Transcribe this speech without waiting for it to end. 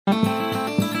Hi,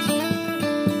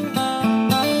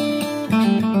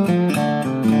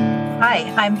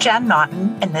 I'm Jen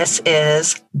Naughton, and this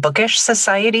is Bookish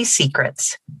Society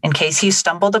Secrets. In case you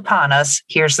stumbled upon us,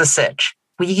 here's the sitch.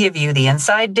 We give you the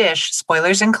inside dish,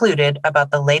 spoilers included, about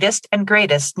the latest and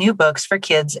greatest new books for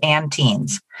kids and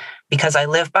teens. Because I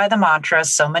live by the mantra,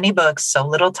 so many books, so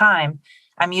little time,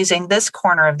 I'm using this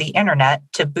corner of the internet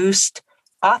to boost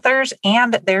authors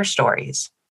and their stories.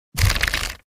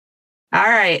 All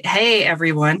right. Hey,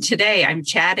 everyone. Today I'm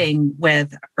chatting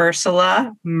with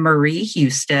Ursula Marie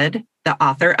Husted, the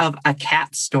author of A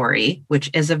Cat Story, which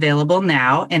is available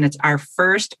now. And it's our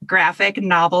first graphic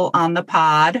novel on the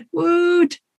pod.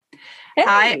 Woot! Hey.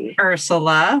 Hi,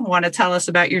 Ursula. Want to tell us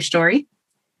about your story?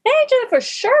 Hey, Jennifer.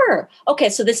 Sure. Okay.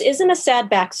 So this isn't a sad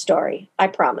backstory, I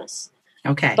promise.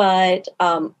 Okay. But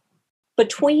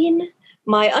between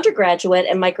my undergraduate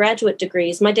and my graduate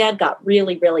degrees, my dad got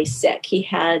really, really sick. He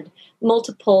had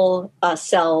multiple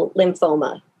cell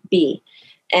lymphoma B,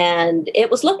 and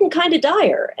it was looking kind of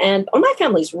dire. And my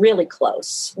family's really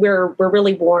close. We're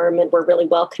really warm and we're really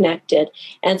well connected.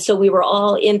 And so we were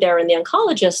all in there in the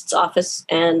oncologist's office,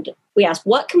 and we asked,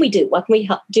 what can we do? What can we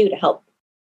do to help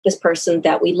this person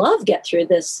that we love get through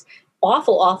this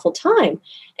awful, awful time?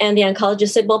 And the oncologist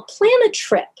said, well, plan a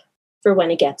trip for when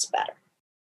it gets better.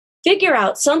 Figure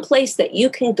out some place that you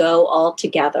can go all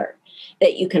together,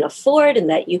 that you can afford and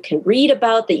that you can read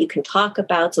about, that you can talk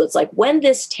about. So it's like when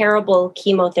this terrible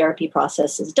chemotherapy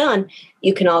process is done,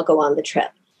 you can all go on the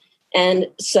trip. And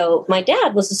so my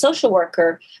dad was a social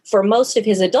worker for most of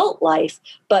his adult life,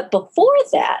 but before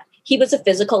that, he was a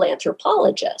physical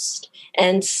anthropologist.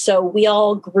 And so we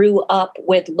all grew up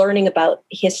with learning about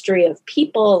history of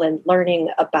people and learning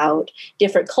about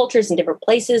different cultures and different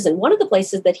places. And one of the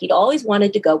places that he'd always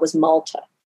wanted to go was Malta.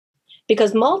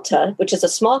 Because Malta, which is a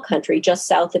small country just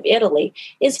south of Italy,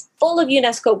 is full of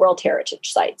UNESCO World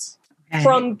Heritage Sites. Okay.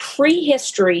 From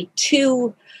prehistory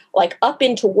to like up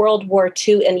into World War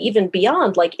II and even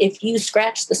beyond. Like if you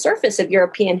scratch the surface of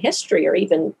European history or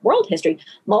even world history,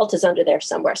 Malta's under there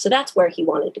somewhere. So that's where he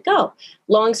wanted to go.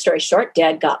 Long story short,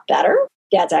 Dad got better.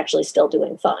 Dad's actually still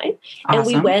doing fine. Awesome. And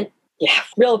we went,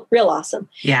 real awesome.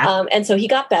 Yeah. And so he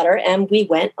got better and we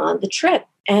went on the trip.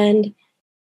 And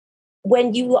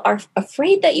when you are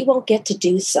afraid that you won't get to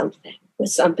do something with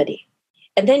somebody,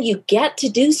 and then you get to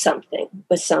do something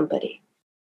with somebody,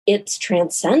 it's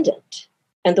transcendent.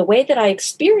 And the way that I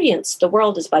experience the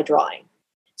world is by drawing.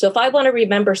 So if I want to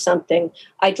remember something,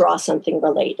 I draw something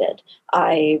related.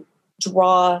 I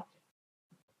draw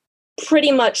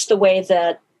pretty much the way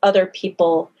that other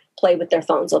people play with their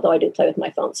phones, although I do play with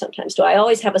my phone sometimes. So I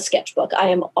always have a sketchbook. I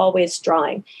am always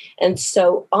drawing. And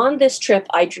so on this trip,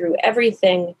 I drew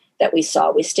everything that we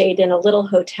saw. We stayed in a little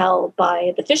hotel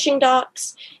by the fishing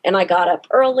docks, and I got up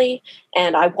early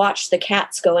and I watched the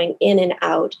cats going in and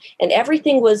out, and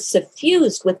everything was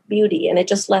suffused with beauty. And it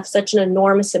just left such an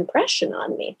enormous impression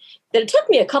on me that it took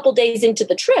me a couple days into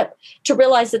the trip to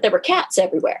realize that there were cats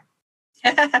everywhere.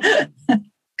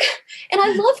 And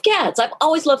I love cats. I've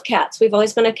always loved cats. We've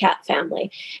always been a cat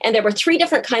family. And there were 3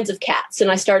 different kinds of cats, and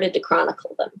I started to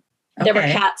chronicle them. Okay. There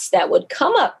were cats that would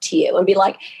come up to you and be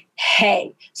like,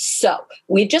 hey, so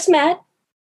we've just met,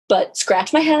 but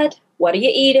scratch my head. What are you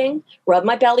eating? Rub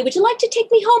my belly. Would you like to take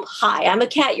me home? Hi, I'm a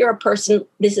cat. You're a person.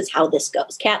 This is how this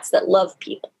goes. Cats that love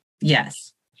people.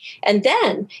 Yes. And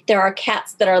then there are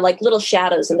cats that are like little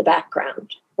shadows in the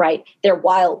background, right? They're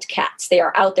wild cats. They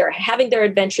are out there having their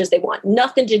adventures. They want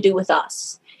nothing to do with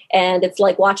us. And it's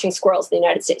like watching squirrels in the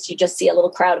United States. You just see a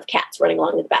little crowd of cats running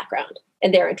along in the background,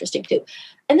 and they're interesting too.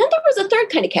 And then there was a third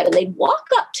kind of cat, and they'd walk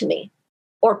up to me,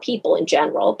 or people in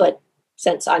general, but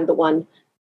since I'm the one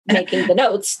making the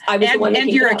notes, I was the one making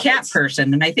the notes. And you're a cat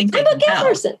person, and I think I'm a cat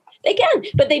person. They can,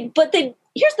 but they.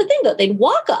 Here's the thing, though: they'd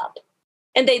walk up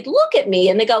and they'd look at me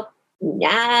and they go,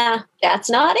 "Nah, that's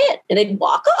not it," and they'd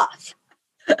walk off.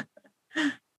 And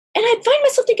I'd find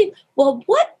myself thinking, "Well,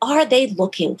 what are they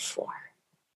looking for?"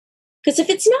 Because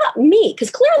if it's not me, because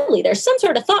clearly there's some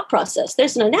sort of thought process,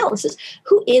 there's an analysis.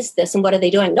 Who is this, and what are they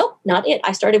doing? Nope, not it.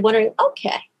 I started wondering,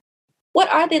 okay, what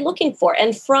are they looking for?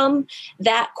 And from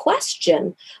that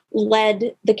question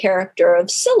led the character of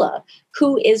Scylla,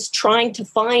 who is trying to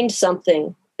find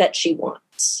something that she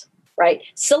wants, right?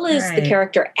 Scylla is the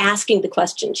character asking the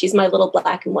question. She's my little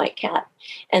black and white cat.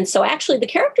 And so actually the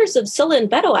characters of Scylla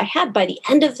and Beto I had by the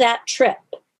end of that trip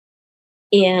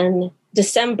in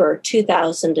December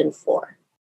 2004.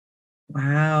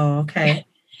 Wow, okay.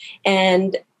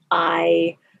 And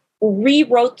I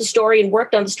rewrote the story and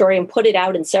worked on the story and put it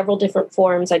out in several different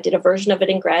forms. I did a version of it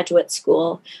in graduate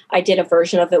school. I did a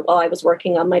version of it while I was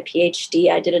working on my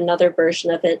PhD. I did another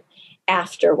version of it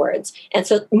afterwards. And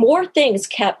so more things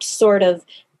kept sort of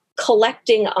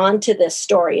collecting onto this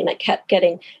story, and it kept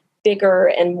getting bigger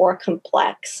and more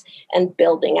complex and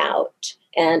building out.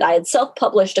 And I had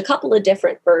self-published a couple of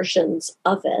different versions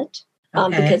of it.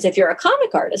 Because if you're a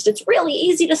comic artist, it's really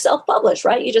easy to self-publish,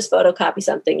 right? You just photocopy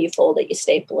something, you fold it, you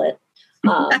staple it.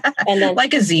 And then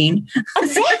like a zine.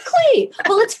 Exactly.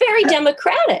 Well, it's very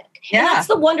democratic. Yeah. And that's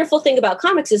the wonderful thing about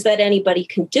comics, is that anybody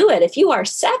can do it. If you are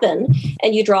 7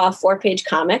 and you draw a 4-page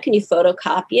comic and you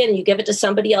photocopy it and you give it to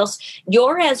somebody else,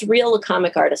 you're as real a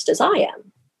comic artist as I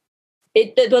am.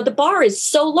 The bar is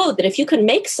so low that if you can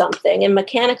make something and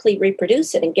mechanically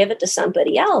reproduce it and give it to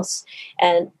somebody else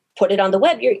and put it on the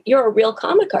web, you're a real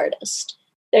comic artist.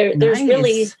 There's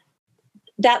really,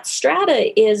 that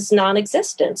strata is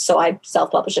non-existent. So I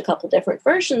self-published a couple different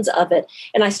versions of it,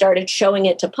 and I started showing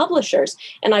it to publishers,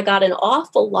 and I got an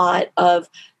awful lot of,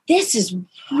 this is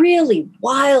really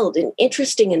wild and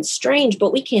interesting and strange,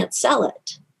 but we can't sell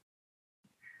it.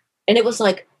 And it was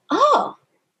like, oh,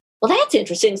 well, that's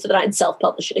interesting. So that I'd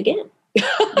self-publish it again.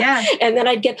 Yeah. And then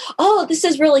I'd get, oh, this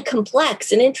is really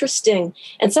complex and interesting.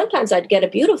 And sometimes I'd get a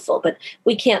beautiful, but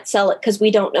we can't sell it because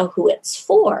we don't know who it's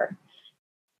for.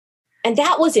 And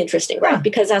that was interesting, right? Yeah.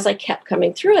 Because as I kept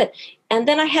coming through it, and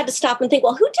then I had to stop and think,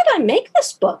 well, who did I make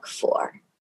this book for?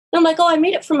 And I'm like, oh, I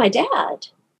made it for my dad.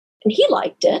 And he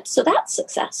liked it. So that's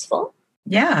successful.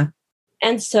 Yeah.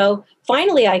 And so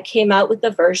finally I came out with a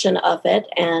version of it,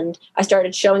 and I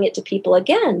started showing it to people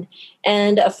again.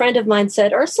 And a friend of mine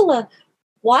said, Ursula,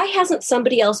 why hasn't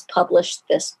somebody else published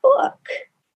this book?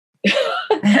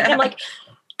 And I'm like,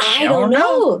 I don't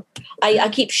know. I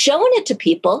keep showing it to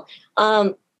people,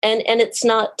 and it's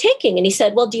not taking. And he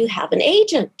said, well, do you have an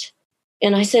agent?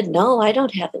 And I said, no, I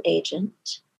don't have an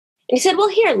agent. And he said, well,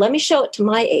 here, let me show it to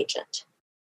my agent.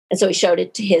 And so he showed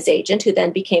it to his agent, who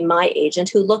then became my agent,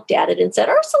 who looked at it and said,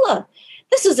 Ursula,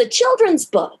 this is a children's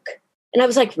book. And I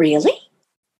was like, really?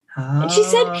 Oh. And she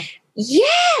said,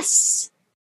 yes.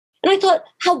 And I thought,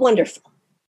 how wonderful.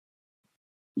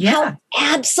 Yeah.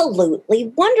 How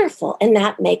absolutely wonderful. And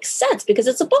that makes sense because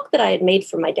it's a book that I had made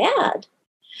for my dad.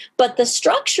 But the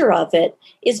structure of it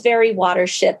is very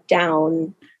Watership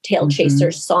Down, Tail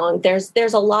Chaser's song. There's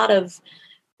a lot of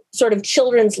sort of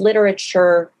children's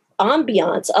literature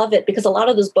ambiance of it, because a lot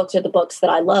of those books are the books that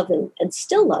I love and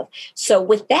still love. So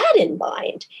with that in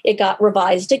mind, it got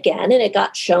revised again, and it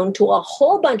got shown to a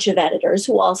whole bunch of editors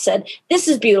who all said, this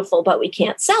is beautiful, but we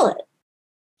can't sell it.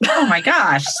 Oh my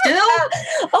gosh, still?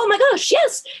 Oh my gosh,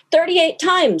 yes. 38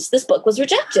 times this book was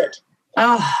rejected.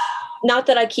 Oh. Not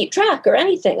that I keep track or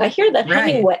anything. I hear that Right.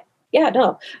 Hemingway,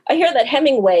 I hear that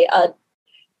Hemingway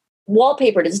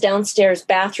wallpapered his downstairs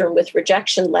bathroom with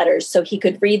rejection letters so he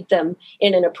could read them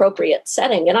in an appropriate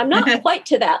setting. And I'm not quite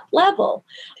to that level.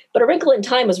 But A Wrinkle in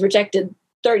Time was rejected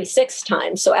 36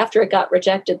 times. So after it got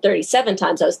rejected 37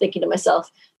 times, I was thinking to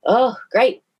myself, oh,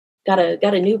 great. Got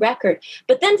a new record.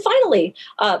 But then finally,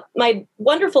 my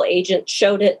wonderful agent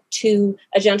showed it to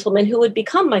a gentleman who would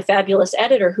become my fabulous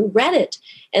editor, who read it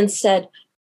and said,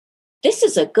 this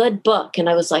is a good book. And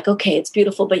I was like, okay, it's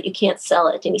beautiful, but you can't sell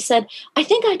it. And he said, I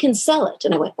think I can sell it.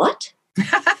 And I went, what?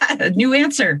 New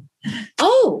answer.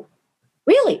 Oh,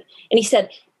 really? And he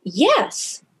said,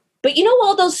 yes. But you know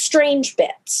all those strange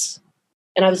bits?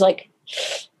 And I was like,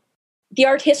 the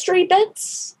art history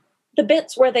bits? The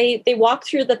bits where they walk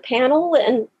through the panel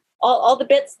and all the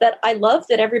bits that I love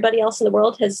that everybody else in the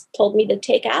world has told me to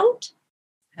take out?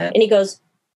 And he goes,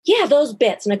 yeah, those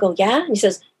bits. And I go, yeah? And he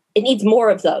says, it needs more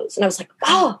of those. And I was like,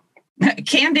 oh.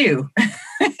 Can do.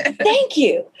 Thank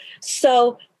you.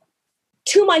 So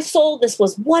to my soul, this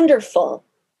was wonderful.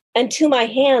 And to my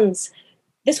hands,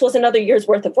 this was another year's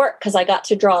worth of work because I got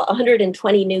to draw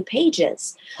 120 new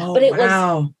pages. Oh, but it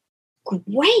wow. was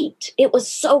great. It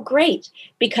was so great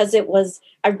because it was,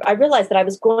 I realized that I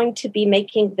was going to be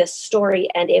making this story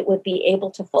and it would be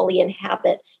able to fully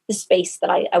inhabit the space that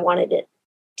I wanted it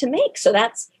to make. So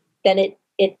then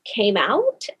it came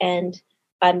out, and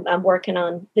I'm working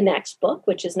on the next book,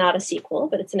 which is not a sequel,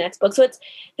 but it's the next book. So it's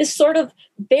this sort of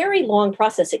very long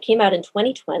process. It came out in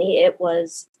 2020. It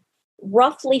was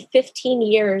roughly 15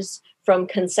 years from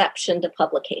conception to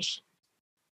publication.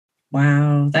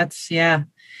 Wow. That's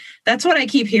what I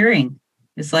keep hearing.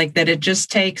 It's like that it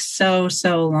just takes so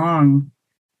long.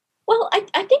 Well,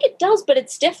 I think it does, but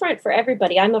it's different for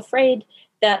everybody. I'm afraid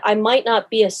that I might not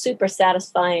be a super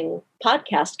satisfying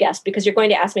podcast guest because you're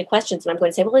going to ask me questions and I'm going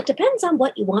to say, well, it depends on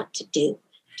what you want to do.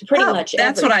 To pretty much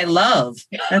that's what I love.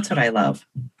 That's what I love.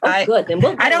 Oh, good. Then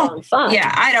we'll get along fine.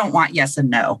 Yeah, I don't want yes and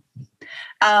no.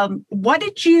 What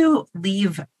did you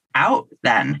leave out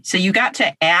then? So you got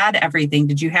to add everything.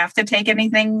 Did you have to take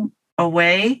anything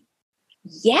away?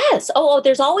 Yes.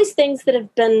 There's always things that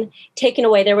have been taken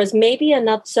away. There was maybe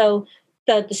enough. So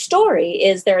the story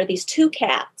is there are these two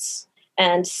cats,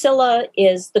 and Scylla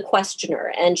is the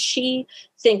questioner, and she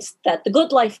thinks that the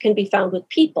good life can be found with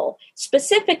people,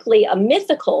 specifically a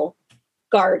mythical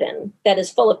garden that is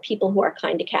full of people who are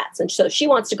kind to cats. And so she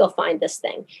wants to go find this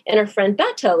thing. And her friend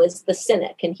Beto is the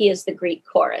cynic, and he is the Greek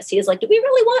chorus. He is like, do we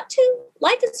really want to?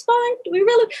 Life is fine. Do we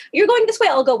really? You're going this way,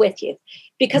 I'll go with you.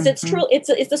 Because it's true. It's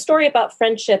a story about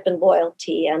friendship and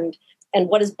loyalty, and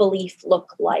what does belief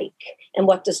look like, and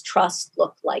what does trust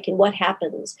look like, and what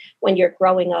happens when you're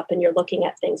growing up and you're looking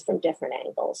at things from different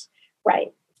angles.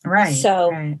 Right.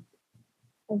 So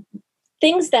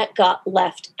things that got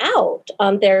left out,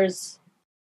 there's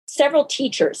several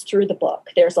teachers through the book.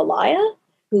 There's Alaya,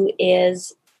 who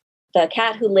is the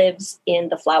cat who lives in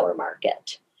the flower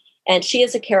market. And she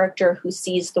is a character who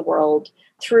sees the world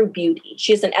through beauty.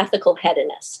 She's an ethical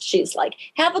hedonist. She's like,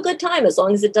 have a good time as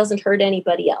long as it doesn't hurt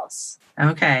anybody else.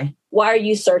 Okay. Why are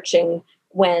you searching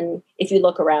when, if you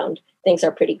look around, things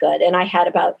are pretty good? And I had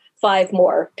about 5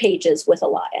 more pages with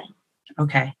Alaya.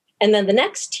 Okay. And then the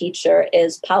next teacher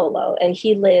is Paolo, and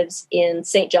he lives in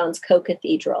St. John's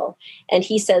Co-Cathedral. And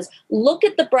he says, look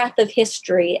at the breadth of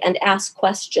history and ask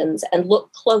questions and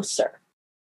look closer.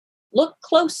 Look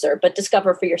closer, but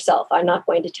discover for yourself. I'm not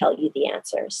going to tell you the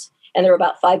answers. And there were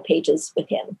about 5 pages with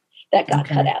him that got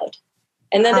cut out.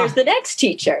 And then there's the next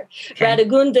teacher,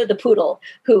 Radagunda the poodle,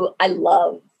 who I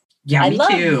love. Yeah, me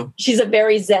too. She's a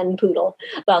very Zen poodle.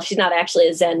 Well, she's not actually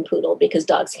a Zen poodle because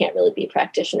dogs can't really be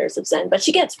practitioners of Zen, but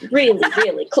she gets really,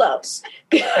 really close.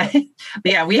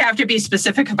 Yeah, we have to be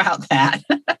specific about that.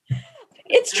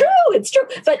 It's true.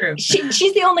 But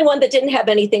she's the only one that didn't have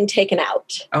anything taken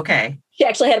out. Okay. She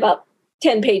actually had about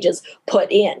 10 pages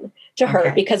put in to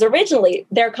her because originally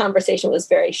their conversation was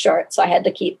very short. So I had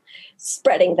to keep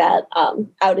spreading that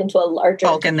out into a larger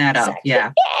bulking that up.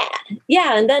 Section.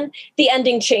 Yeah. And then the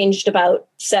ending changed about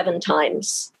 7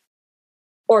 times.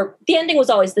 Or the ending was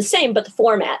always the same, but the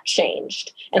format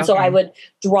changed. And so I would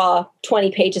draw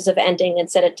 20 pages of ending and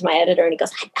send it to my editor. And he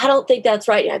goes, I don't think that's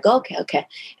right. And I go, okay.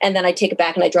 And then I take it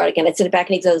back and I draw it again. I send it back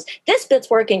and he goes, this bit's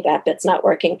working, that bit's not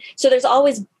working. So there's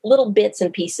always little bits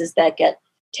and pieces that get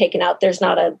taken out. There's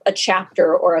not a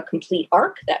chapter or a complete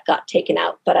arc that got taken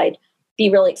out, but I'd be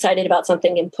really excited about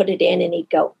something and put it in and he'd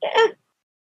go, eh.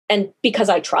 And because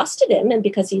I trusted him and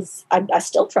because I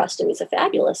still trust him, he's a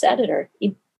fabulous editor.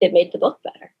 It made the book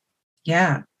better.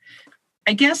 Yeah.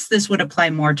 I guess this would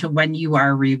apply more to when you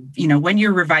are, when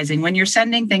you're revising, when you're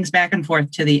sending things back and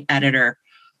forth to the editor.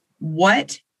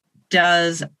 What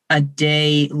does a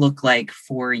day look like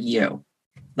for you?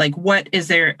 Like, what is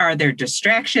there? Are there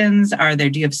distractions?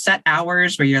 Do you have set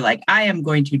hours where you're like, I am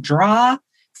going to draw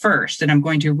first and I'm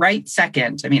going to write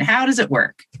second? I mean, how does it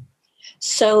work?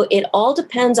 So it all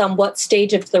depends on what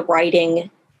stage of the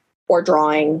writing or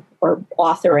drawing or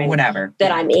authoring whatever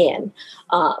that I'm in.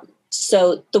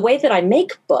 So the way that I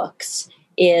make books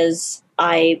is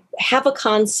I have a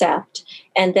concept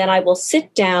and then I will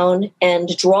sit down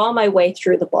and draw my way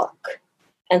through the book.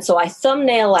 And so I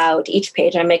thumbnail out each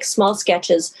page. I make small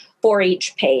sketches for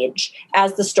each page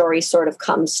as the story sort of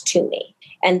comes to me.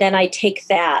 And then I take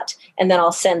that and then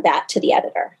I'll send that to the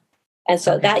editor. And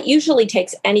so that usually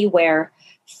takes anywhere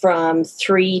from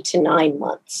 3 to 9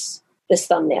 months, this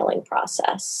thumbnailing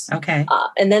process. Okay.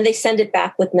 And then they send it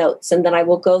back with notes. And then I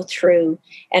will go through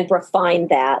and refine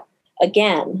that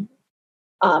again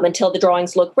until the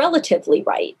drawings look relatively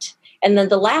right. And then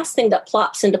the last thing that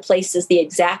plops into place is the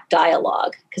exact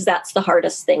dialogue, because that's the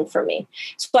hardest thing for me.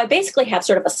 So I basically have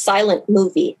sort of a silent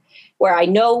movie where I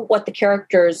know what the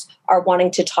characters are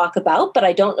wanting to talk about, but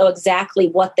I don't know exactly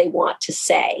what they want to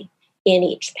say in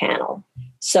each panel.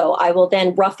 So I will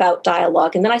then rough out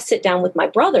dialogue. And then I sit down with my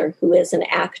brother, who is an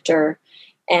actor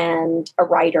and a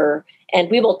writer,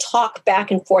 and we will talk back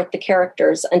and forth the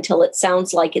characters until it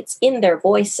sounds like it's in their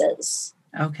voices.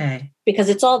 Okay. Because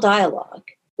it's all dialogue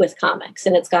with comics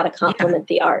and it's got to complement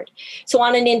the art. So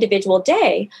on an individual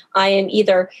day, I am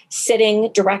either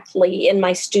sitting directly in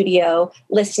my studio,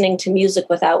 listening to music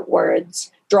without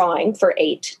words, drawing for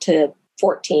 8 to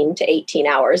 14 to 18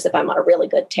 hours if I'm on a really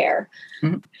good tear.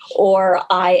 Mm-hmm. Or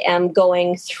I am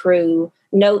going through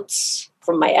notes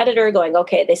from my editor going,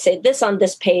 okay, they say this on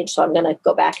this page, so I'm going to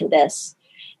go back in this,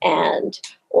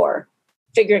 or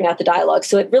figuring out the dialogue.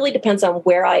 So it really depends on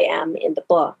where I am in the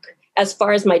book. As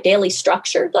far as my daily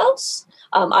structure goes,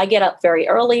 I get up very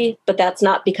early, but that's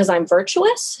not because I'm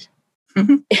virtuous.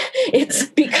 Mm-hmm. It's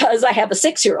because I have a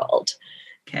 6-year-old.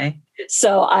 Okay.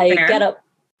 So I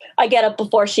get up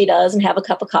before she does and have a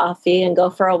cup of coffee and go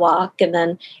for a walk. And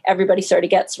then everybody sort of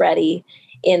gets ready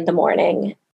in the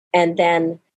morning. And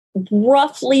then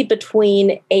roughly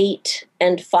between 8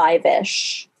 and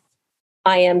 5-ish,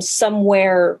 I am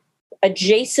somewhere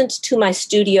adjacent to my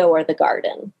studio or the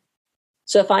garden.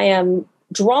 So if I am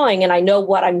drawing and I know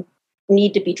what I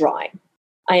need to be drawing,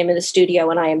 I am in the studio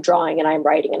and I am drawing and I'm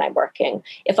writing and I'm working.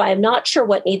 If I am not sure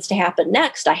what needs to happen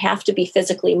next, I have to be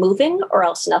physically moving or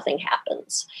else nothing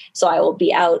happens. So I will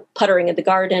be out puttering in the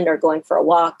garden or going for a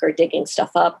walk or digging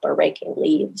stuff up or raking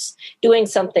leaves, doing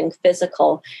something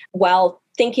physical while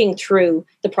thinking through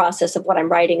the process of what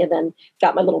I'm writing, and then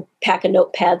got my little pack of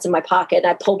notepads in my pocket and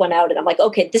I pull one out and I'm like,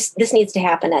 okay, this needs to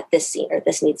happen at this scene, or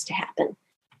this needs to happen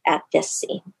at this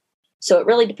scene. So it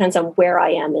really depends on where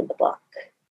I am in the book.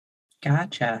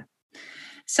 Gotcha.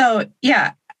 So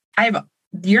yeah,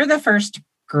 you're the first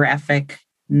graphic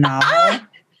novel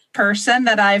person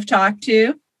that I've talked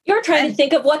to. You're trying to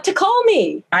think of what to call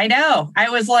me. I know. I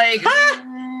was like,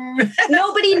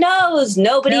 Nobody knows.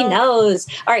 Nobody knows.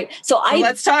 All right. So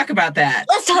let's talk about that.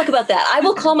 Let's talk about that. I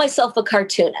will call myself a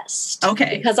cartoonist.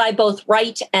 Okay. Because I both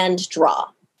write and draw,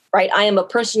 right? I am a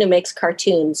person who makes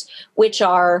cartoons, which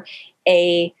are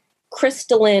a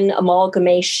crystalline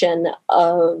amalgamation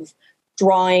of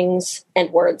drawings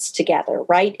and words together,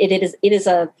 right? It is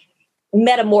a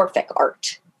metamorphic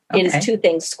art. Okay. It is two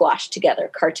things squashed together.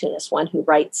 Cartoonist, one who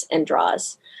writes and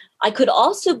draws. I could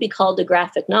also be called a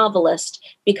graphic novelist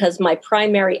because my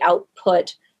primary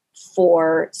output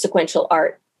for sequential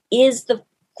art is the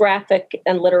graphic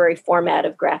and literary format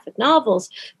of graphic novels.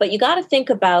 But you got to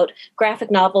think about graphic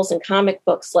novels and comic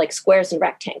books like squares and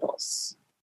rectangles.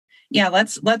 Yeah,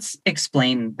 let's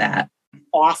explain that.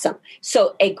 Awesome.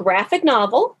 So a graphic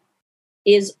novel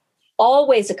is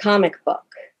always a comic book.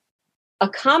 A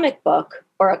comic book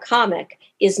or a comic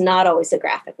is not always a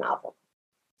graphic novel.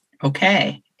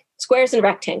 Okay. Squares and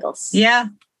rectangles. Yeah.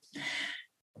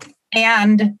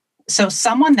 And so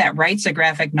someone that writes a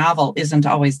graphic novel isn't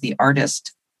always the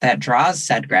artist that draws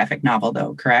said graphic novel,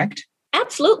 though, correct?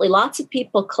 Absolutely. Lots of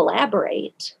people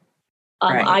collaborate.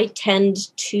 Right. I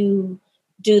tend to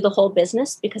do the whole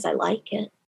business because I like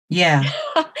it. Yeah.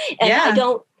 And yeah.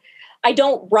 I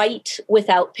don't write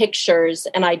without pictures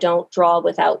and I don't draw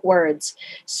without words.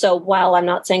 So while I'm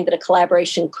not saying that a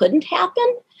collaboration couldn't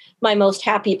happen, my most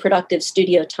happy, productive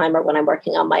studio time are when I'm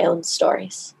working on my own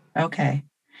stories. Okay.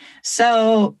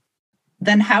 So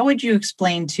then how would you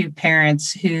explain to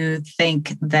parents who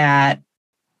think that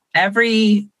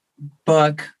every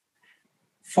book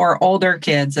for older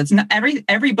kids, it's not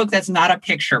every book that's not a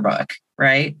picture book,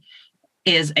 right,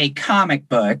 is a comic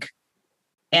book,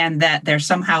 and that they're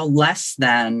somehow less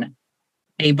than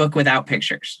a book without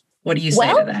pictures? What do you say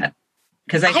to that?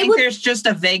 Because I think there's just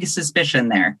a vague suspicion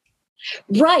there.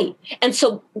 Right. And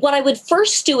so what I would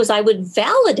first do is I would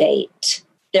validate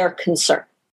their concern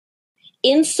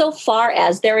insofar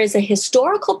as there is a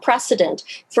historical precedent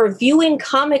for viewing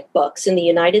comic books in the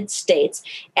United States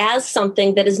as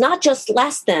something that is not just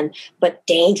less than, but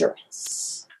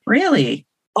dangerous. Really?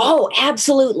 Oh,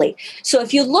 absolutely. So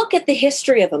if you look at the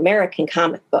history of American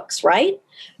comic books, right?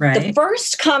 The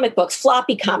first comic books,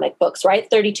 floppy comic books, right?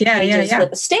 32 pages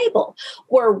with a stable,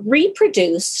 were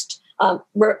reproduced,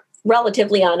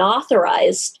 relatively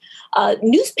unauthorized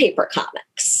newspaper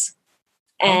comics.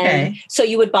 And so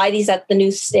you would buy these at the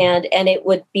newsstand and it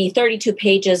would be 32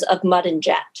 pages of Mud and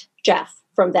Jeff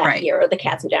from that year, or the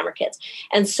Katzenjammer Kids.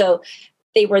 And so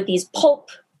they were these pulp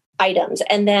items.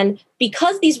 And then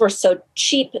because these were so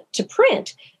cheap to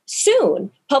print,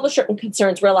 soon publisher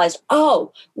concerns realized,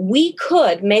 we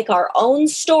could make our own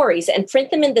stories and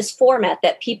print them in this format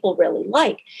that people really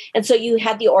like. And so you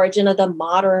had the origin of the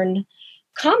modern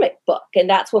comic book. And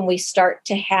that's when we start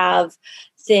to have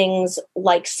things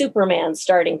like Superman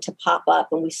starting to pop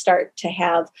up, and we start to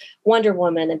have Wonder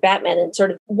Woman and Batman, and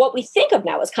sort of what we think of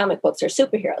now as comic books or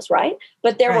superheroes, right?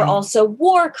 But there were also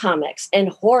war comics and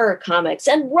horror comics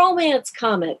and romance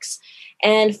comics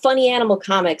and funny animal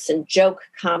comics and joke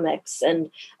comics and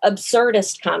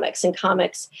absurdist comics and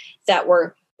comics that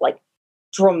were like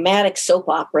dramatic soap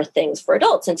opera things for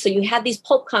adults. And so you had these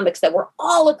pulp comics that were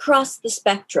all across the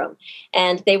spectrum,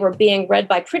 and they were being read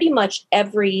by pretty much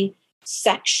every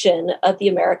section of the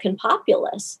American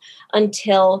populace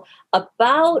until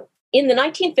about in the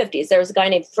 1950s. There was a guy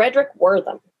named Frederick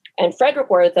Wertham, and Frederick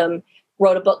Wertham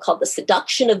wrote a book called The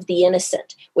Seduction of the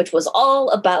Innocent, which was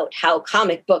all about how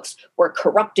comic books were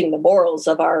corrupting the morals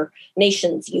of our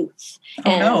nation's youth.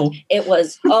 It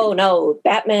was,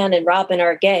 Batman and Robin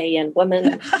are gay, and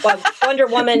Wonder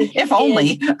Woman. If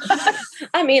only.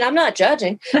 I mean, I'm not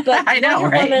judging, but I know,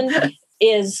 Wonder Woman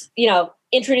is,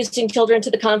 introducing children to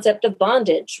the concept of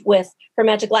bondage with Her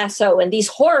Magic Lasso, and these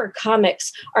horror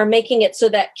comics are making it so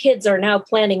that kids are now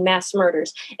planning mass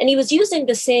murders. And he was using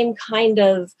the same kind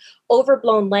of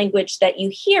overblown language that you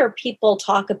hear people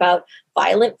talk about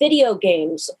violent video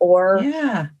games or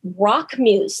rock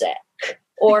music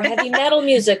or heavy metal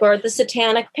music or the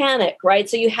Satanic Panic, right?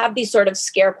 So you have these sort of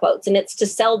scare quotes, and it's to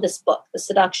sell this book, The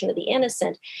Seduction of the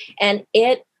Innocent. And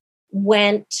it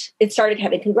started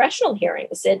having congressional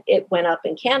hearings. It went up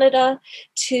in Canada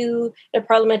to the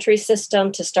parliamentary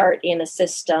system to start in a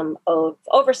system of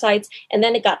oversights. And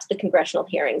then it got to the congressional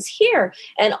hearings here.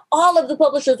 And all of the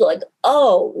publishers were like,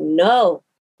 oh no,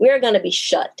 we're going to be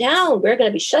shut down. We're going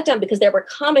to be shut down because there were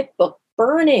comic book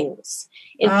burnings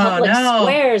in public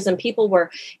squares, and people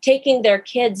were taking their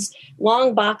kids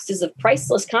long boxes of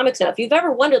priceless comics. Now, if you've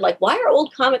ever wondered, like, why are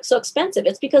old comics so expensive?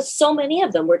 It's because so many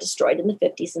of them were destroyed in the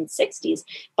 50s and 60s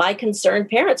by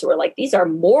concerned parents who were like, these are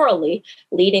morally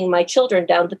leading my children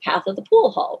down the path of the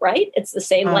pool hall, right? It's the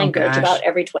same language about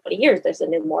every 20 years. There's a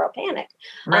new moral panic.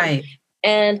 Right.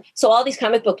 And so all these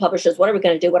comic book publishers, what are we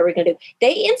going to do? What are we going to do?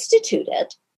 They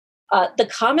instituted the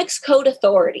Comics Code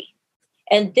Authority.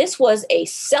 And this was a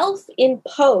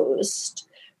self-imposed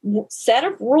set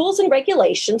of rules and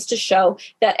regulations to show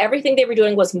that everything they were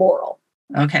doing was moral.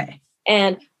 Okay.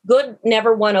 And good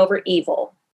never won over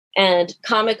evil. And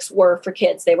comics were for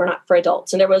kids. They were not for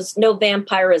adults. And there was no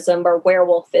vampirism or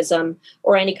werewolfism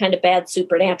or any kind of bad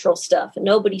supernatural stuff. And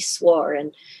nobody swore,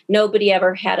 and nobody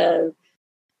ever had a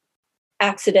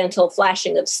accidental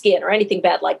flashing of skin or anything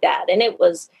bad like that. And it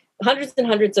was hundreds and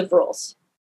hundreds of rules.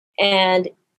 And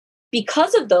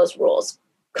because of those rules,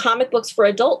 comic books for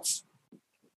adults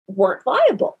weren't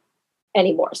viable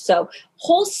anymore. So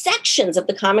whole sections of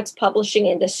the comics publishing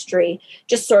industry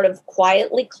just sort of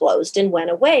quietly closed and went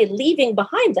away, leaving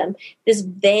behind them this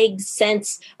vague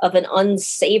sense of an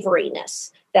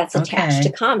unsavoriness that's attached to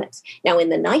comics. Now, in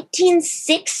the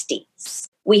 1960s,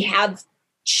 we have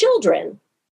children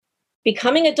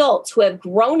becoming adults who have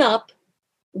grown up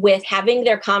with having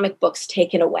their comic books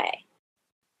taken away.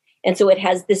 And so it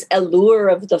has this allure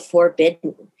of the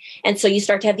forbidden. And so you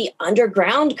start to have the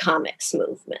underground comics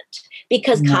movement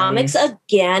because comics,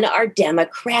 again, are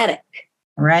democratic.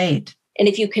 Right. And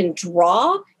if you can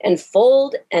draw and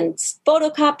fold and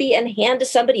photocopy and hand to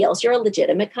somebody else, you're a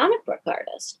legitimate comic book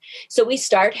artist. So we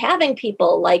start having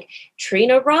people like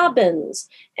Trina Robbins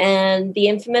and the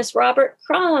infamous Robert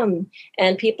Crumb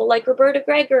and people like Roberta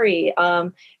Gregory,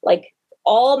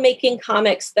 all making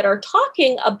comics that are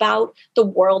talking about the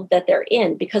world that they're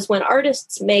in. Because when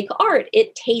artists make art,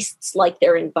 it tastes like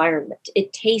their environment.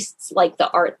 It tastes like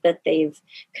the art that they've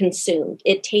consumed.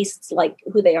 It tastes like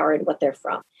who they are and what they're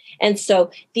from. And so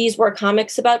these were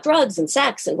comics about drugs and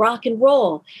sex and rock and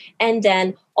roll. And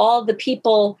then all the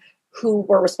people who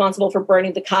were responsible for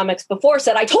burning the comics before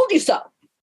said, I told you so.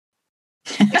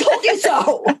 I told you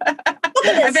so.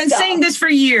 I've been saying this for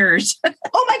years.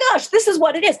 Oh my gosh, this is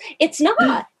what it is. It's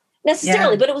not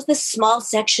necessarily, but it was this small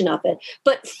section of it.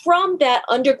 But from that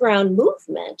underground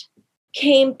movement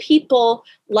came people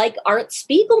like Art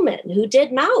Spiegelman, who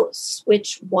did Mouse,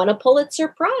 which won a Pulitzer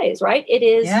Prize, right? It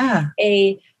is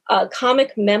a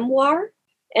comic memoir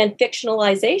and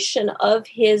fictionalization of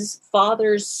his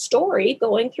father's story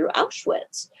going through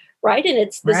Auschwitz, right? And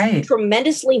it's this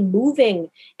tremendously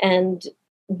moving and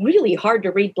really hard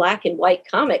to read black and white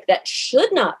comic that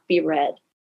should not be read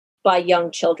by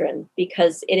young children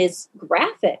because it is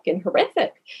graphic and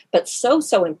horrific, but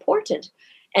so important.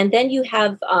 And then you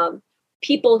have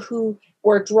people who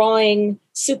were drawing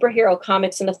superhero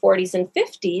comics in the 40s and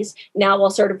 50s, now while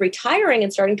sort of retiring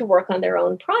and starting to work on their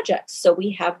own projects. So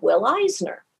we have Will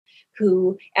Eisner,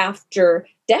 who after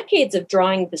decades of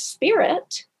drawing The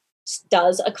Spirit,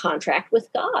 does A Contract with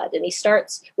God. And he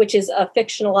starts, which is a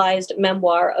fictionalized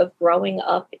memoir of growing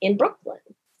up in Brooklyn.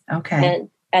 Okay.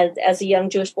 And as a young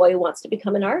Jewish boy who wants to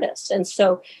become an artist. And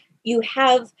so you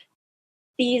have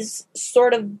these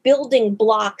sort of building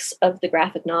blocks of the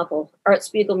graphic novel. Art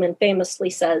Spiegelman famously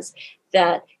says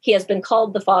that he has been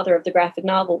called the father of the graphic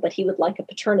novel, but he would like a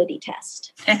paternity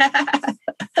test.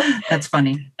 That's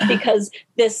funny. Because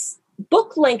this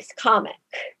book-length comic,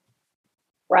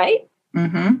 right?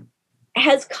 Mm-hmm.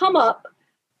 Has come up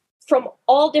from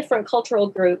all different cultural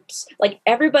groups. Like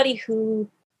everybody who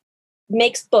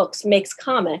makes books makes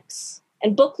comics,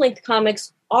 and book-length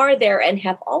comics are there and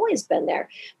have always been there,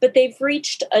 but they've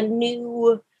reached a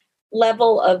new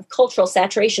level of cultural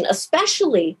saturation,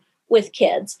 especially with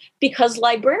kids, because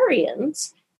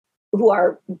librarians who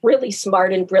are really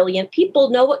smart and brilliant people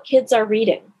know what kids are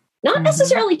reading. Not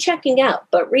necessarily checking out,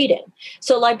 but reading.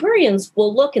 So librarians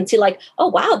will look and see like, oh,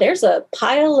 wow, there's a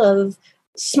pile of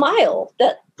smile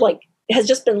that like has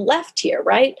just been left here,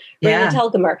 right? Yeah. Raina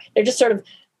Telgemeier. They're just sort of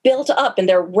built up and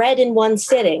they're read in one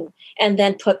sitting and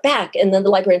then put back. And then the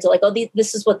librarians are like, oh,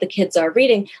 this is what the kids are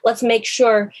reading. Let's make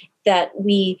sure that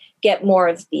we get more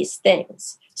of these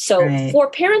things. So for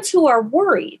parents who are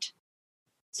worried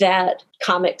that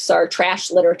comics are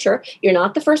trash literature, you're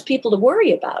not the first people to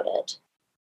worry about it.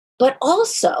 But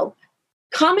also,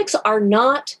 comics are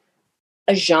not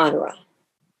a genre.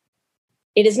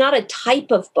 It is not a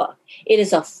type of book. It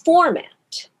is a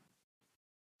format.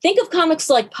 Think of comics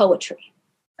like poetry.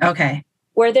 Okay.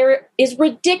 Where there is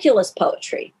ridiculous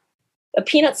poetry. A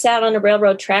peanut sat on a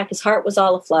railroad track. His heart was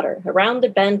all aflutter. Around the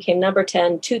bend came number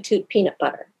 10, toot peanut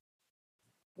butter.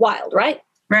 Wild, right?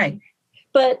 Right.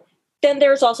 But then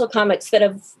there's also comics that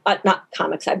have, not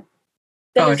comics,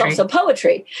 there's also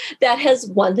poetry that has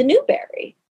won the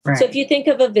Newbery. Right. So if you think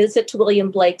of A Visit to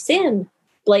William Blake's Inn,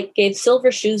 Blake gave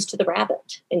silver shoes to the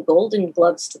rabbit and golden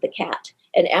gloves to the cat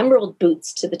and emerald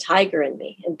boots to the tiger and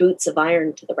me and boots of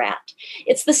iron to the rat.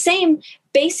 It's the same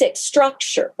basic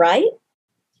structure, right?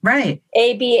 Right.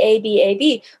 A, B, A, B, A,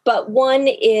 B. But one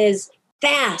is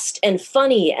fast and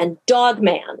funny and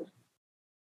Dogman.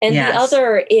 And the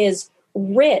other is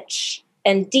rich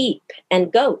and deep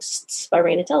and Ghosts by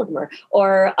Raina Telgemeier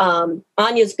or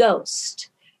Anya's Ghost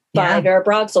by Vera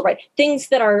Brogstall, right? Things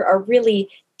that are really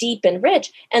deep and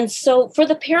rich. And so for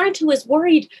the parent who is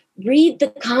worried, read the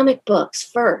comic books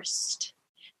first.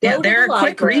 They're a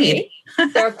quick read.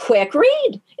 They're a quick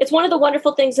read. It's one of the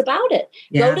wonderful things about it.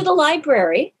 Go to the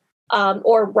library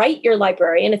or write your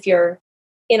librarian if you're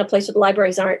in a place where the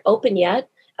libraries aren't open yet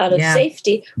out of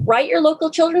safety. Write your local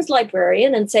children's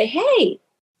librarian and say, hey,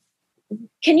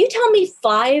 can you tell me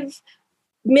 5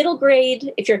 middle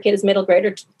grade, if your kid is middle grade,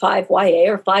 or 5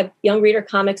 YA or 5 young reader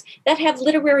comics that have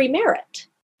literary merit?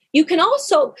 You can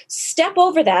also step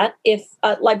over that if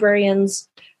librarians,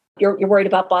 you're worried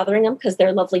about bothering them because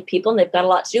they're lovely people and they've got a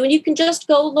lot to do. And you can just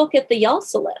go look at the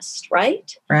YALSA list,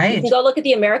 right? Right. You can go look at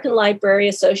the American Library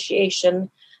Association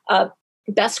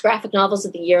Best Graphic Novels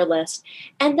of the Year list,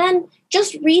 and then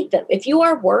just read them. If you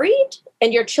are worried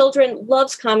and your children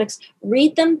loves comics,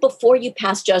 read them before you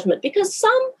pass judgment, because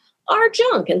some are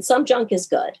junk and some junk is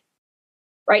good,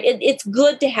 right? It's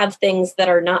good to have things that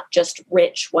are not just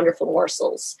rich, wonderful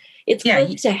morsels. It's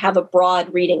good to have a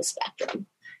broad reading spectrum.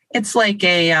 It's like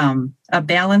a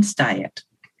balanced diet,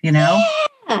 you know?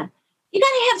 Yeah. You got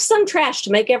to have some trash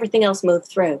to make everything else move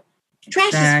through. Trash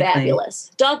is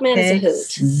fabulous. Dogman is a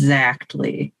hoot.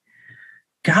 Exactly.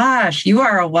 Gosh, you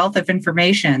are a wealth of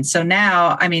information. So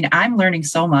now, I mean, I'm learning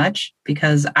so much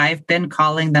because I've been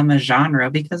calling them a genre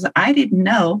because I didn't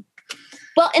know.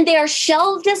 Well, and they are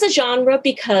shelved as a genre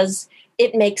because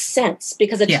it makes sense,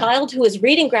 because a child who is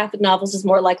reading graphic novels is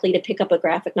more likely to pick up a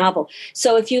graphic novel.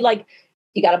 So if you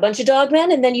you got a bunch of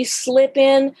Dogmen and then you slip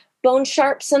in Bone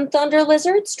Sharps and Thunder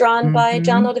Lizards, drawn by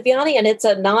John Ottaviani, and it's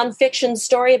a nonfiction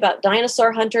story about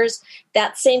dinosaur hunters,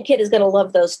 that same kid is going to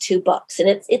love those 2 books. And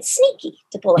it's sneaky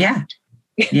to pull it out.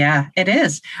 Yeah, it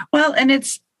is. Well, and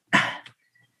it's,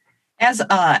 as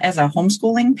a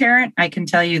homeschooling parent, I can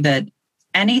tell you that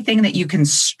anything that you can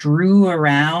strew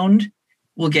around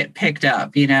will get picked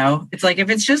up, you know? It's like if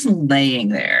it's just laying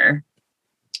there.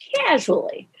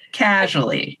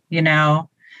 Casually, you know?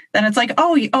 Then it's like,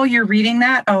 oh, you're reading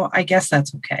that? Oh, I guess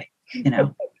that's okay, you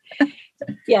know?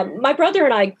 Yeah, my brother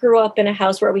and I grew up in a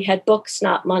house where we had books,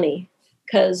 not money,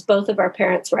 because both of our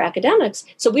parents were academics.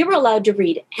 So we were allowed to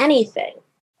read anything.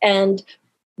 And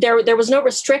there was no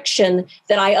restriction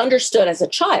that I understood as a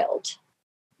child.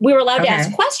 We were allowed to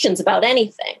ask questions about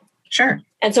anything. Sure.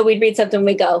 And so we'd read something and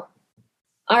we'd go,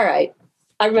 all right.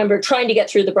 I remember trying to get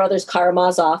through the Brothers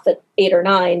Karamazov at 8 or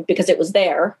 9 because it was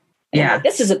there. And I'm like,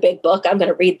 this is a big book. I'm going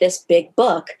to read this big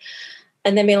book.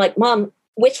 And then being like, Mom,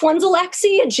 which one's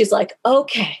Alexi? And she's like,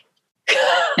 okay.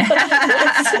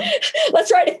 let's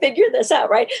try to figure this out,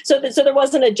 right? So there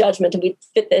wasn't a judgment, and we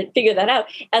figured that out.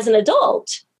 As an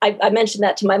adult, I mentioned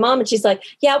that to my mom, and she's like,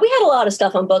 yeah, we had a lot of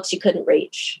stuff on books you couldn't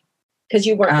reach because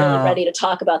you weren't really ready to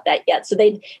talk about that yet. So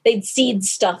they'd seed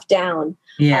stuff down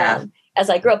as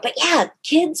I grew up. But yeah,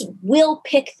 kids will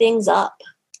pick things up.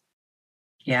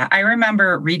 Yeah, I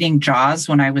remember reading Jaws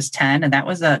when I was 10, and that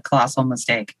was a colossal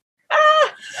mistake.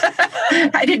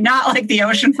 I did not like the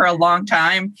ocean for a long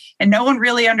time, and no one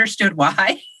really understood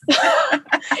why.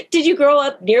 Did you grow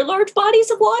up near large bodies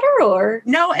of water, or?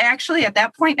 No, actually, at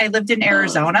that point, I lived in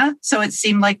Arizona, so it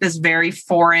seemed like this very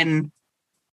foreign,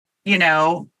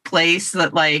 place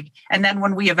that and then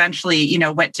when we eventually,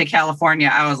 went to California,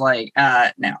 I was like,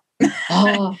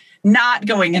 no, not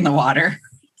going in the water.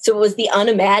 So it was the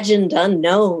unimagined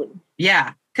unknown.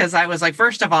 Yeah, because I was like,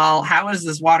 first of all, how is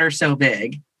this water so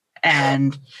big?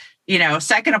 And,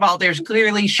 second of all, there's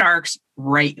clearly sharks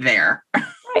right there.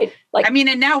 Right. Like, I mean,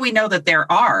 and now we know that there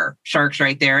are sharks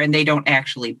right there and they don't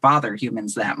actually bother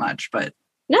humans that much, but.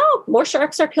 No, more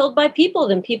sharks are killed by people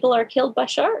than people are killed by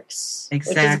sharks.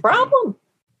 Exactly. Which is a problem.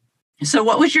 So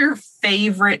what was your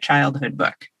favorite childhood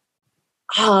book?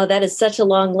 Oh, that is such a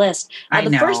long list. I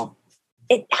know.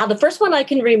 The first one I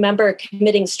can remember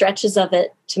committing stretches of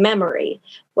it to memory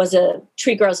was A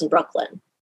Tree Grows in Brooklyn.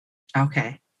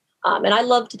 Okay. And I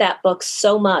loved that book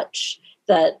so much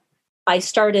that I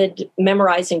started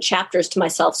memorizing chapters to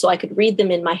myself so I could read them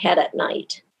in my head at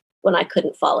night when I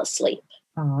couldn't fall asleep.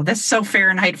 Oh, that's so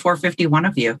Fahrenheit 451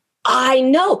 of you. I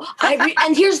know.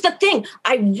 And here's the thing.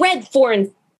 I read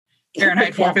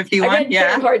Fahrenheit 451. I read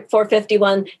Fahrenheit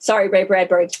 451. Sorry, Ray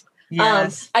Bradbury.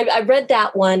 Yes. I read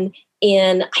that one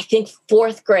in, I think,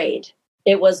 4th grade.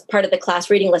 It was part of the class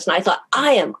reading list. And I thought,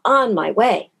 I am on my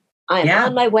way.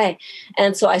 On my way.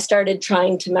 And so I started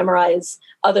trying to memorize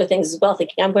other things as well,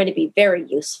 thinking I'm going to be very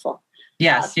useful.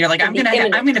 Yes. You're like, I'm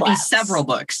going to be several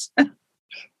books.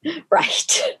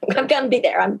 Right. I'm going to be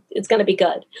there. It's going to be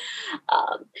good.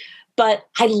 But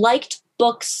I liked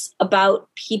books about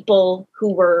people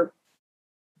who were,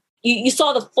 you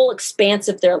saw the full expanse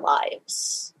of their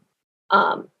lives.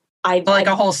 A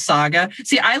whole saga.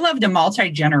 See, I loved the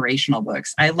multi-generational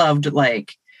books. I loved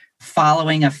like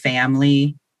following a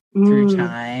family through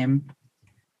time.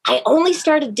 I only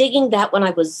started digging that when I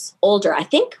was older. I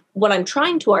think what I'm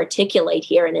trying to articulate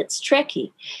here, and it's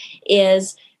tricky,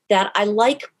 is that I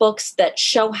like books that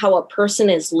show how a person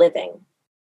is living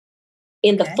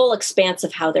in the full expanse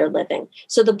of how they're living.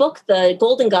 So the book, The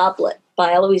Golden Goblet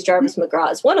by Eloise Jarvis McGraw,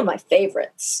 is one of my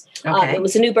favorites. Okay. It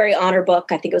was a Newbery Honor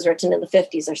book. I think it was written in the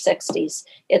 50s or 60s.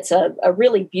 It's a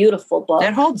really beautiful book.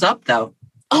 It holds up, though.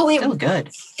 It's still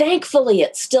good. Thankfully,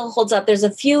 it still holds up. There's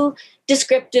a few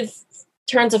descriptive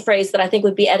turns of phrase that I think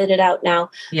would be edited out now.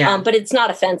 Yeah. But it's not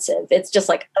offensive. It's just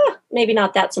like, maybe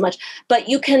not that so much. But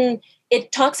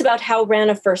it talks about how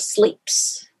Rana first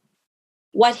sleeps,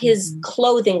 what his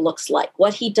clothing looks like,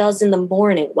 what he does in the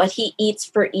morning, what he eats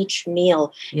for each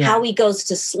meal, how he goes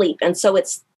to sleep. And so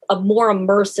it's a more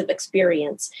immersive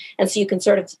experience. And so you can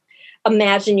sort of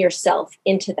imagine yourself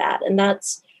into that. And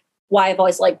that's why I've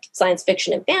always liked science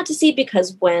fiction and fantasy,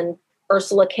 because when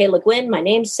Ursula K. Le Guin, my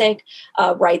namesake,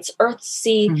 writes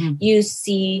Earthsea, you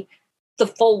see the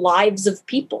full lives of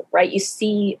people, right? You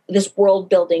see this world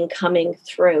building coming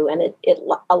through, and it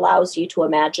allows you to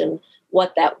imagine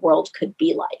what that world could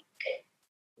be like.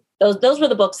 Those were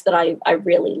the books that I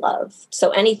really loved. So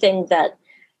anything that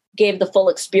gave the full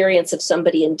experience of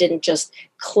somebody and didn't just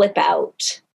clip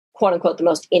out, quote unquote, the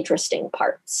most interesting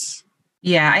parts.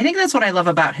 Yeah, I think that's what I love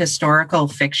about historical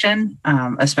fiction,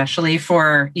 especially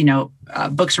for,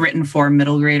 books written for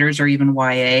middle graders or even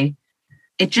YA.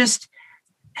 It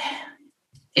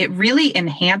really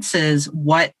enhances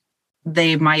what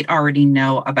they might already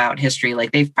know about history.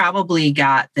 Like they've probably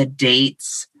got the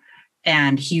dates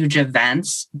and huge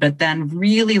events, but then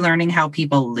really learning how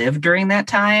people lived during that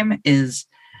time is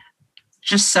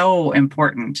just so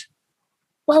important.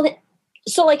 Well,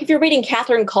 so like if you're reading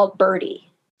Catherine Called Birdie.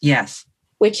 Yes.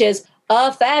 Which is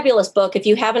a fabulous book. If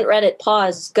you haven't read it,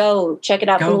 pause, go check it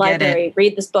out from the library,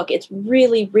 read this book. It's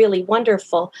really, really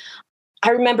wonderful.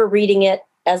 I remember reading it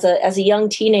as a young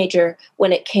teenager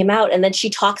when it came out. And then she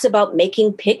talks about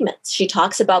making pigments. She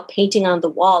talks about painting on the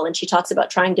wall, and she talks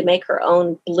about trying to make her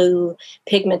own blue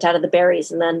pigment out of the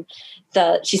berries. And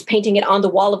then she's painting it on the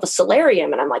wall of a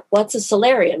solarium. And I'm like, what's a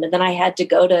solarium? And then I had to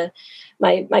go to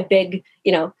my big,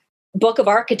 book of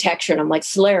architecture. And I'm like,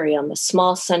 solarium, a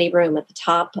small sunny room at the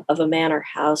top of a manor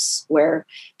house where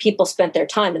people spent their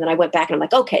time. And then I went back and I'm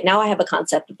like, okay, now I have a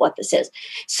concept of what this is.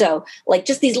 So like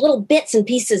just these little bits and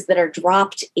pieces that are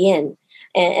dropped in,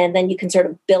 and then you can sort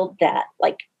of build that,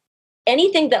 like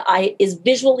anything that is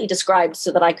visually described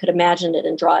so that I could imagine it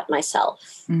and draw it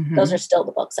myself. Those are still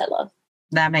the books I love.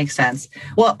 That makes sense.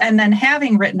 Well, and then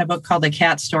having written a book called The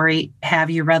Cat Story, have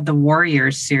you read the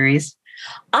Warriors series?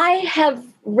 I have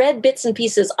read bits and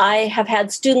pieces. I have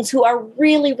had students who are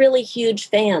really, really huge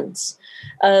fans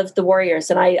of the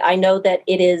Warriors. And I know that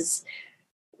it is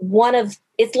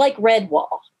it's like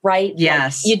Redwall, right?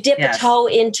 Yes. Like you dip a toe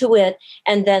into it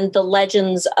and then the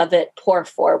legends of it pour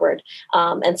forward.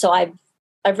 And so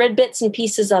I've read bits and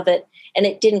pieces of it and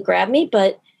it didn't grab me,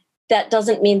 but that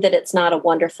doesn't mean that it's not a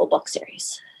wonderful book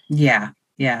series. Yeah.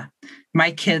 Yeah.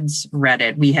 My kids read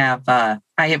it. We have, I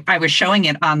was showing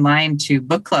it online to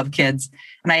book club kids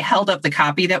and I held up the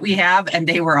copy that we have and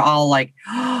they were all like,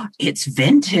 oh, it's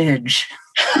vintage.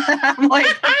 I'm like,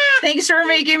 thanks for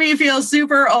making me feel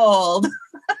super old.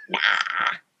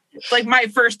 Nah. It's like my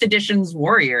first edition's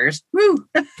Warriors. Woo!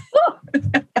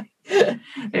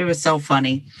 It was so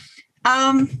funny.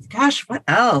 Gosh, what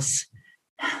else?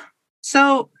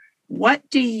 So, what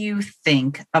do you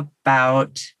think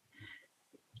about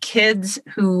kids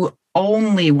who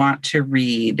only want to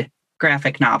read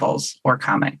graphic novels or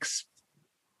comics?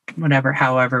 Whatever,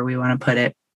 however we want to put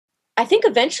it. I think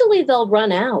eventually they'll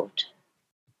run out.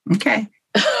 Okay.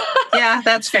 Yeah,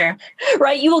 that's fair.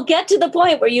 Right? You will get to the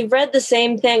point where you've read the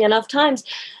same thing enough times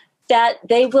that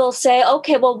they will say,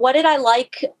 okay, well, what did I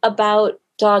like about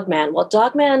Dogman? Well,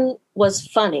 Dogman was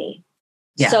funny.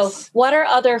 Yes. So what are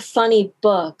other funny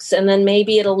books? And then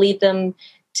maybe it'll lead them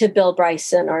to Bill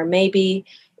Bryson, or maybe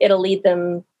it'll lead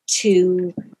them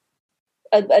to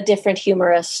a different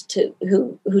humorist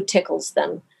who tickles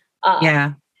them.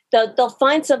 Yeah. They'll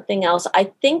find something else.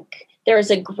 I think there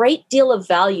is a great deal of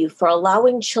value for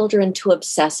allowing children to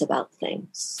obsess about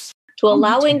things, to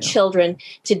allowing children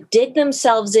to dig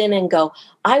themselves in and go,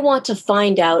 I want to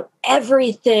find out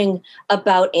everything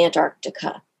about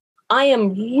Antarctica. I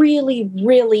am really,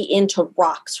 really into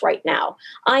rocks right now.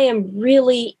 I am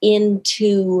really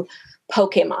into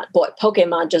Pokemon. Boy,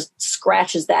 Pokemon just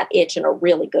scratches that itch in a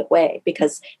really good way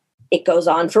because it goes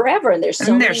on forever and there's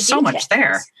so much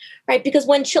there. Right? Because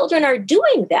when children are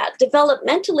doing that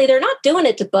developmentally, they're not doing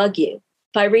it to bug you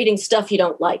by reading stuff you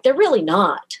don't like. They're really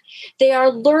not. They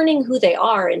are learning who they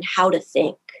are and how to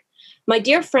think. My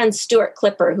dear friend Stuart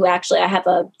Clipper, who actually I have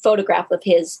a photograph of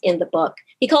his in the book,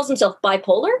 he calls himself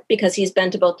bipolar because he's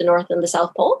been to both the North and the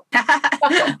South Pole.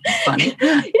 Funny.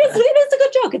 It is a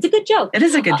good joke. It's a good joke. It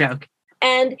is a good joke.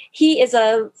 And he is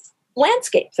a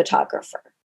landscape photographer.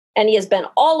 And he has been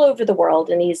all over the world,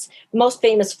 and he's most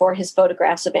famous for his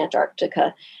photographs of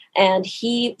Antarctica. And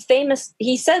he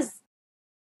says,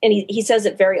 and he says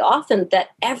it very often, that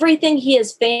everything he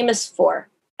is famous for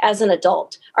as an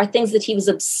adult are things that he was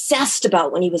obsessed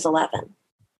about when he was 11.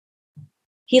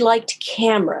 He liked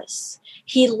cameras.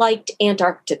 He liked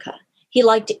Antarctica. He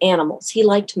liked animals. He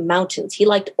liked mountains. He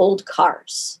liked old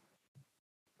cars.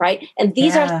 Right? And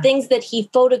these are things that he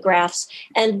photographs,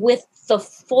 and with the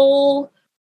full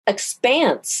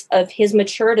expanse of his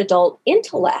matured adult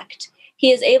intellect,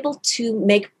 he is able to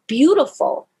make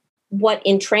beautiful what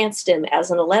entranced him as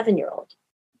an 11-year-old.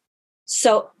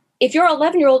 So if your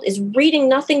 11-year-old is reading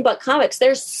nothing but comics,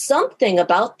 there's something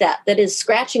about that is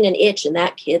scratching an itch in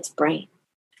that kid's brain.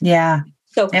 Yeah.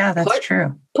 So yeah, that's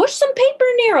true. Push some paper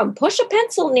near them. Push a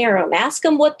pencil near them. Ask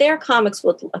them what their comics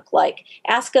would look like.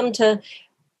 Ask them to,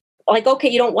 like, okay,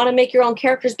 you don't want to make your own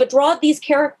characters, but draw these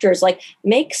characters. Like,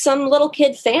 make some little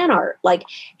kid fan art. Like,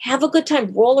 have a good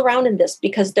time. Roll around in this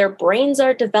because their brains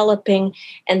are developing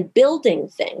and building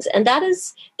things. And that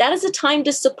is a time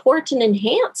to support and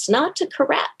enhance, not to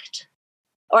correct.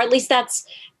 Or at least that's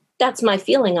my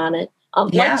feeling on it.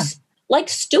 Like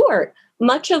Stuart,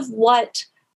 much of what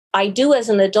I do as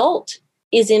an adult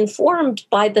is informed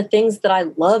by the things that I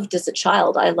loved as a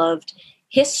child. I loved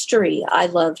history. I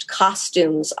loved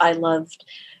costumes. I loved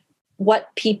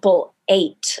what people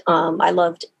ate. I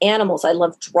loved animals. I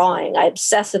loved drawing. I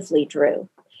obsessively drew.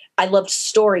 I loved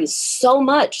stories so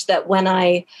much that when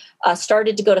I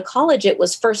started to go to college, it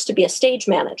was first to be a stage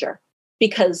manager,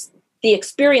 because the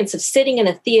experience of sitting in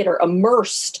a theater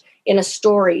immersed in a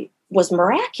story was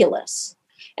miraculous.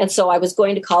 And so I was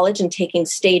going to college and taking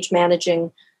stage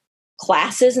managing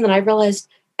classes. And then I realized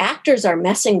actors are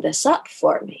messing this up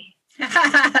for me.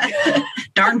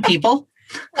 Darn people.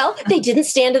 Well, they didn't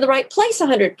stand in the right place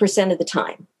 100% of the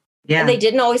time. Yeah. And they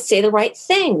didn't always say the right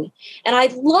thing. And I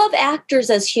love actors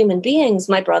as human beings.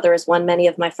 My brother is one. Many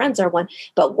of my friends are one.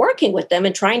 But working with them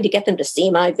and trying to get them to see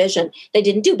my vision, they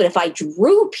didn't do. But if I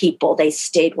drew people, they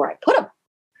stayed where I put them.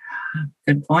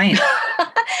 Good point.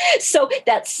 So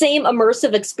that same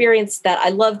immersive experience that I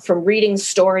loved from reading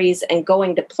stories and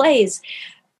going to plays,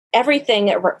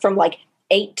 everything from like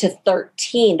 8 to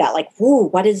 13, that like, woo,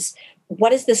 what is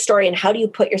this story and how do you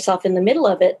put yourself in the middle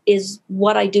of it, is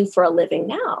what I do for a living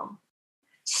now.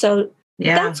 So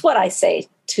that's what I say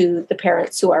to the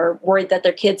parents who are worried that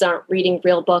their kids aren't reading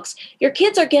real books. Your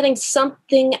kids are getting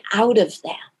something out of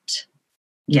that.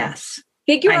 Yes.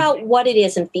 Figure out what it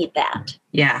is and feed that.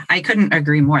 Yeah, I couldn't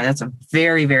agree more. That's a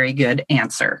very, very good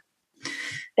answer.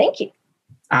 Thank you.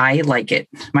 I like it.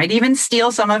 Might even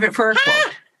steal some of it for a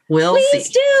quote. We'll Please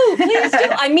see. Please do.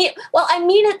 I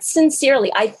mean it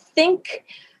sincerely. I think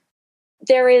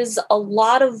there is a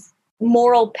lot of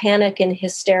moral panic and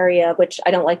hysteria, which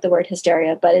I don't like the word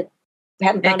hysteria, but it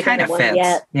haven't found kind of one fits.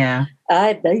 yet. Yeah.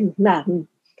 As in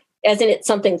it's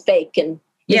something fake and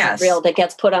Yes. isn't real that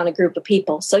gets put on a group of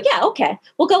people. So yeah, okay,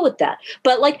 we'll go with that.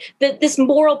 But like this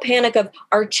moral panic of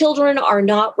our children are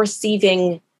not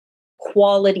receiving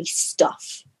quality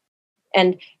stuff.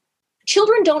 And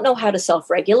children don't know how to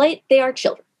self-regulate. They are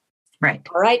children. Right.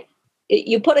 All right.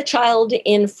 You put a child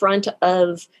in front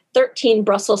of 13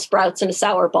 Brussels sprouts and a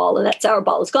sour ball, and that sour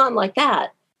ball is gone like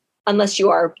that. Unless you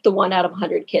are the 1 out of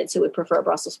 100 kids who would prefer a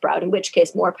Brussels sprout, in which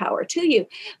case more power to you.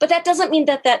 But that doesn't mean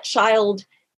that that child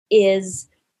is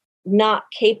not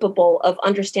capable of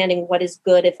understanding what is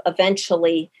good if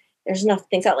eventually there's enough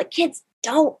things out. Like kids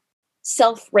don't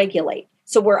self-regulate.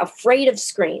 So we're afraid of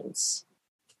screens.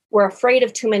 We're afraid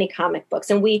of too many comic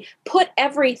books. And we put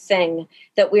everything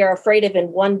that we are afraid of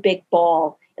in one big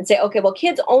ball and say, okay, well,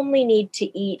 kids only need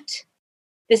to eat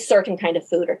this certain kind of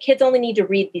food, or kids only need to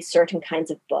read these certain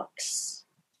kinds of books.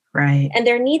 Right. And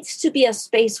there needs to be a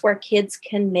space where kids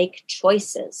can make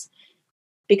choices.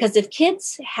 Because if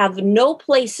kids have no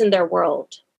place in their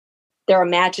world, their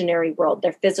imaginary world,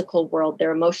 their physical world,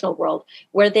 their emotional world,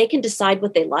 where they can decide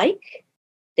what they like,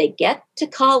 they get to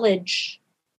college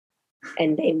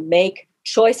and they make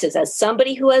choices. As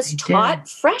somebody who has taught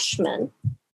freshmen,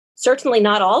 certainly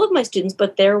not all of my students,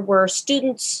 but there were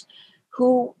students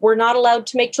who were not allowed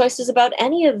to make choices about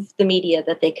any of the media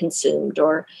that they consumed,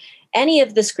 or any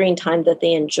of the screen time that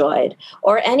they enjoyed,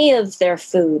 or any of their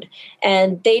food.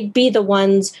 And they'd be the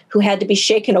ones who had to be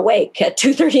shaken awake at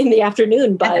 2:30 in the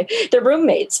afternoon by their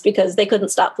roommates because they couldn't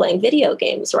stop playing video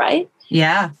games, right?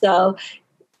 Yeah. So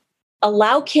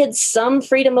allow kids some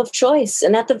freedom of choice,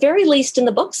 and at the very least in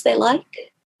the books they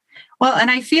like. Well, and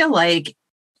I feel like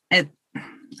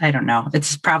I don't know,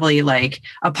 it's probably like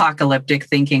apocalyptic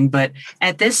thinking, but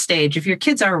at this stage, if your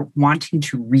kids are wanting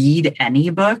to read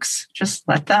any books, just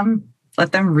let them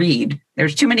read.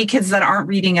 There's too many kids that aren't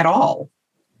reading at all.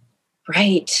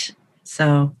 Right.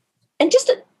 So. And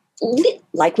just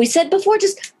like we said before,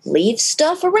 just leave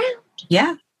stuff around.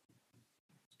 Yeah,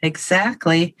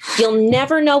 exactly. You'll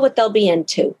never know what they'll be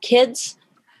into. Kids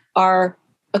are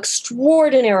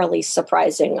extraordinarily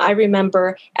surprising. I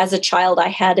remember as a child, I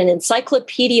had an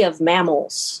encyclopedia of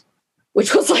mammals,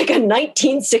 which was like a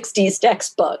 1960s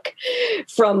textbook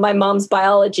from my mom's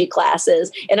biology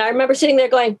classes. And I remember sitting there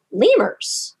going,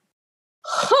 lemurs,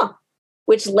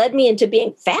 which led me into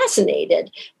being fascinated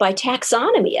by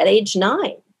taxonomy at age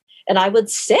 9. And I would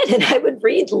sit and I would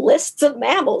read lists of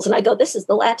mammals and I go, this is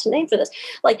the Latin name for this.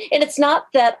 Like, and it's not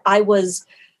that I was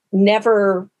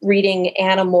never reading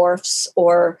Animorphs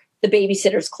or the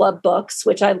Babysitter's Club books,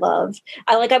 which I loved.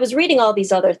 I was reading all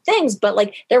these other things, but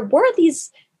like there were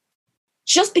these,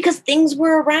 just because things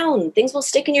were around, things will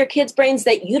stick in your kids' brains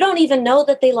that you don't even know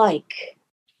that they like.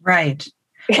 Right.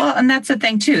 Well, and that's the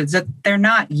thing too, is that they're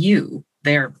not you,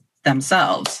 they're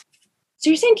themselves.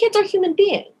 So you're saying kids are human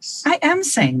beings? I am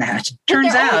saying that.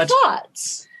 Turns out.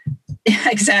 Thoughts.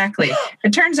 Exactly.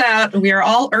 It turns out we are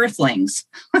all earthlings.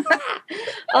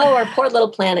 Oh, our poor little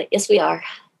planet. Yes, we are.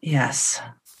 Yes.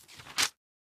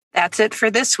 That's it for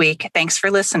this week. Thanks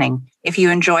for listening. If you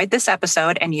enjoyed this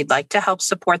episode and you'd like to help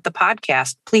support the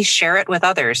podcast, please share it with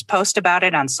others, post about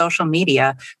it on social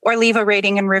media, or leave a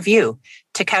rating and review.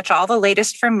 To catch all the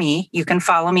latest from me, you can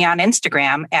follow me on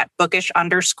Instagram at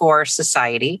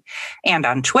bookish_society and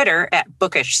on Twitter at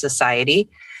Bookish Society.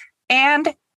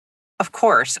 And of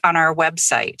course, on our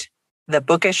website,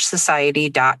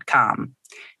 thebookishsociety.com.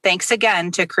 Thanks again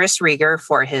to Chris Rieger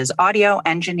for his audio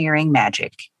engineering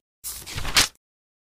magic.